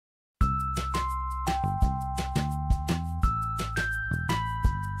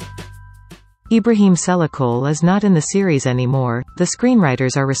İbrahim Çelikkol is not in the series anymore, the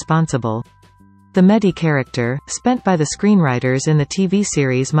screenwriters are responsible. The Mehdi character, spent by the screenwriters in the TV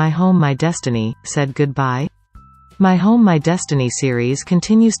series My Home My Destiny, said goodbye. My Home My Destiny series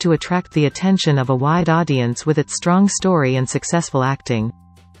continues to attract the attention of a wide audience with its strong story and successful acting.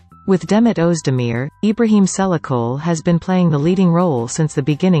 With Demet Ozdemir, İbrahim Çelikkol has been playing the leading role since the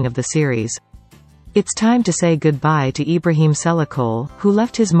beginning of the series. It's time to say goodbye to İbrahim Çelikkol, who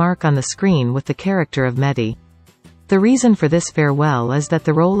left his mark on the screen with the character of Mehdi. The reason for this farewell is that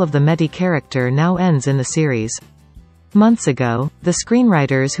the role of the Mehdi character now ends in the series. Months ago, the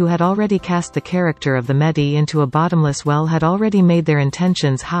screenwriters who had already cast the character of the Mehdi into a bottomless well had already made their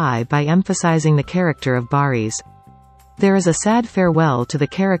intentions high by emphasizing the character of Barış. There is a sad farewell to the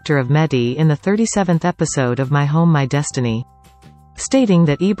character of Mehdi in the 37th episode of My Home My Destiny. Stating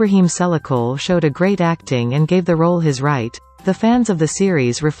that İbrahim Çelikkol showed a great acting and gave the role his right, the fans of the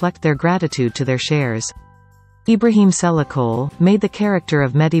series reflect their gratitude to their shares. İbrahim Çelikkol made the character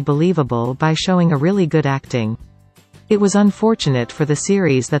of Mehdi believable by showing a really good acting. It was unfortunate for the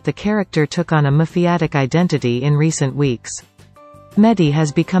series that the character took on a mafiatic identity in recent weeks. Mehdi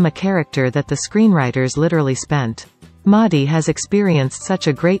has become a character that the screenwriters literally spent. Mehdi has experienced such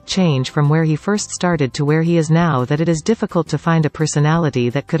a great change from where he first started to where he is now that it is difficult to find a personality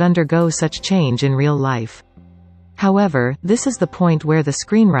that could undergo such change in real life. However, this is the point where the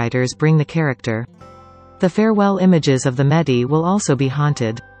screenwriters bring the character. The farewell images of the Mehdi will also be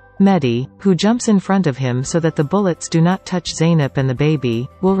haunted. Mehdi, who jumps in front of him so that the bullets do not touch Zeynep and the baby,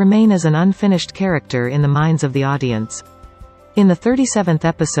 will remain as an unfinished character in the minds of the audience. In the 37th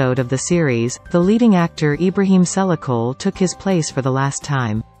episode of the series, the leading actor İbrahim Çelikkol took his place for the last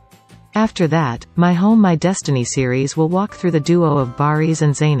time. After that, My Home My Destiny series will walk through the duo of Barış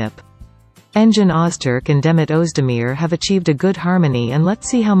and Zeynep. Engin Öztürk and Demet Ozdemir have achieved a good harmony, and let's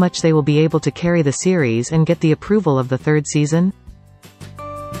see how much they will be able to carry the series and get the approval of the third season.